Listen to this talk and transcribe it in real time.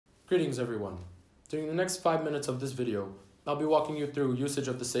Greetings everyone. During the next 5 minutes of this video, I'll be walking you through usage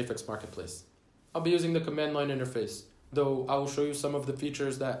of the Safex Marketplace. I'll be using the command line interface, though I will show you some of the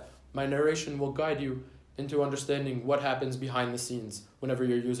features that my narration will guide you into understanding what happens behind the scenes whenever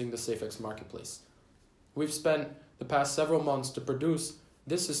you're using the Safex Marketplace. We've spent the past several months to produce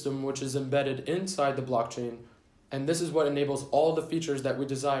this system, which is embedded inside the blockchain, and this is what enables all the features that we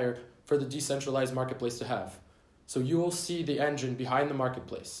desire for the decentralized marketplace to have. So you will see the engine behind the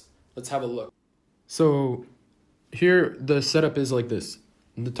marketplace. Let's have a look. So here the setup is like this.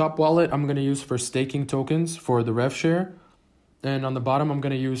 In the top wallet, I'm going to use for staking tokens for the rev share. And on the bottom, I'm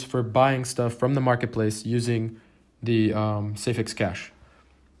going to use for buying stuff from the marketplace using the Safex Cash.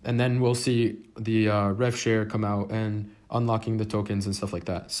 And then we'll see the rev share come out and unlocking the tokens and stuff like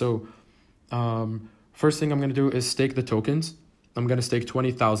that. So first thing I'm going to do is stake the tokens. I'm going to stake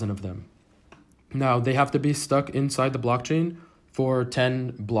 20,000 of them. Now, they have to be stuck inside the blockchain for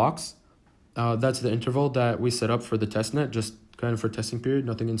 10 blocks. That's the interval that we set up for the testnet, just kind of for testing period,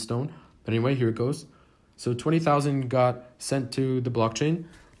 nothing in stone. But anyway, here it goes. So 20,000 got sent to the blockchain,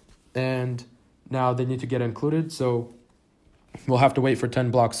 and now they need to get included. So we'll have to wait for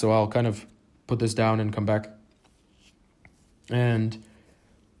 10 blocks. So I'll kind of put this down and come back. And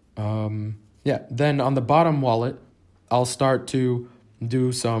yeah, then on the bottom wallet, I'll start to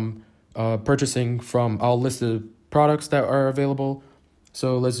do some purchasing from, I'll list the products that are available.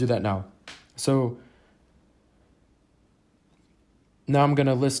 So let's do that now. So now I'm going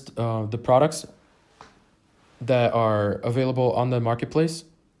to list the products that are available on the marketplace.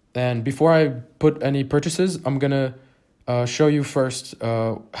 And before I put any purchases, I'm going to show you first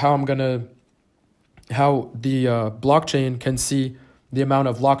how the blockchain can see the amount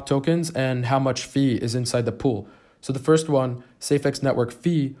of locked tokens and how much fee is inside the pool. So the first one, Safex Network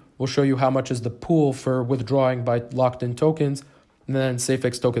Fee, will show you how much is the pool for withdrawing by locked in tokens. And then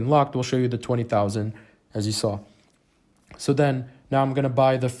Safex Token Locked will show you the 20,000 as you saw. So then now I'm going to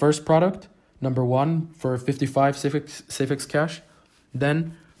buy the first product, number 1, for 55 Safex Cash.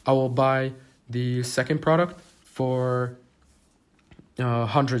 Then I will buy the second product for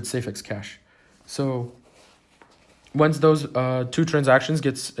 100 Safex Cash. So once those two transactions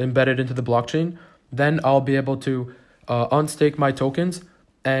gets embedded into the blockchain, then I'll be able to unstake my tokens,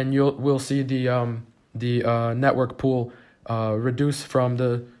 and we'll see the network pool reduce from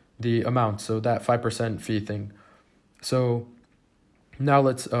the amount, so that 5% fee thing. So now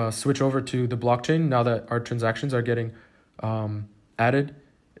let's switch over to the blockchain. Now that our transactions are getting added,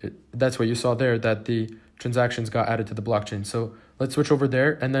 that's what you saw there, that the transactions got added to the blockchain. So let's switch over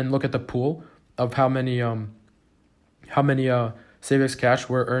there and then look at the pool of how many Safex Cash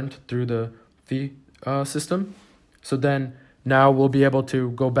were earned through the fee system. So then now we'll be able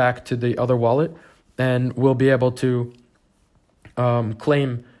to go back to the other wallet, and we'll be able to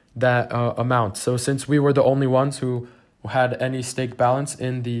claim that amount. So since we were the only ones who had any stake balance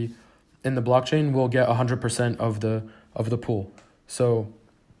in the blockchain, we'll get 100% of the pool. So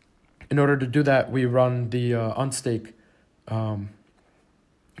in order to do that, we run the unstake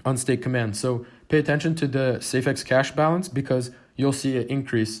command. So pay attention to the Safex Cash balance, because you'll see an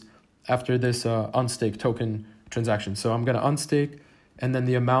increase after this unstake token transaction. So I'm going to unstake, and then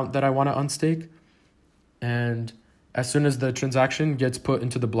the amount that I want to unstake. And as soon as the transaction gets put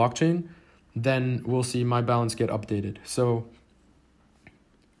into the blockchain, then we'll see my balance get updated. So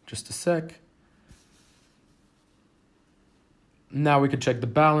just a sec. Now we can check the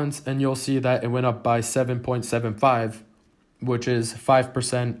balance, and you'll see that it went up by 7.75, which is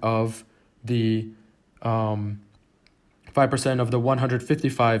 5% of the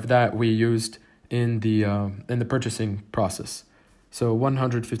 155 that we used in the purchasing process. So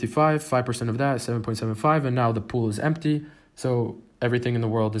 155, 5% of that, 7.75, and now the pool is empty, so everything in the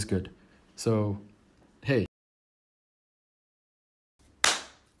world is good. So, hey.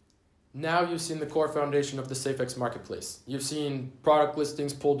 Now you've seen the core foundation of the Safex Marketplace. You've seen product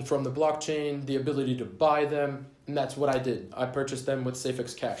listings pulled from the blockchain, the ability to buy them, and that's what I did. I purchased them with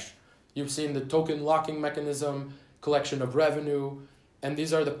Safex Cash. You've seen the token locking mechanism, collection of revenue, and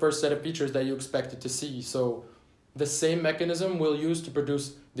these are the first set of features that you expected to see. So the same mechanism we'll use to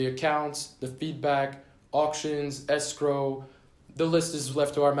produce the accounts, the feedback, auctions, escrow. The list is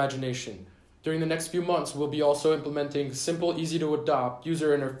left to our imagination. During the next few months, we'll be also implementing simple, easy to adopt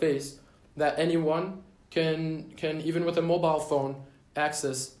user interface that anyone can even with a mobile phone,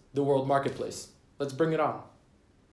 access the world marketplace. Let's bring it on.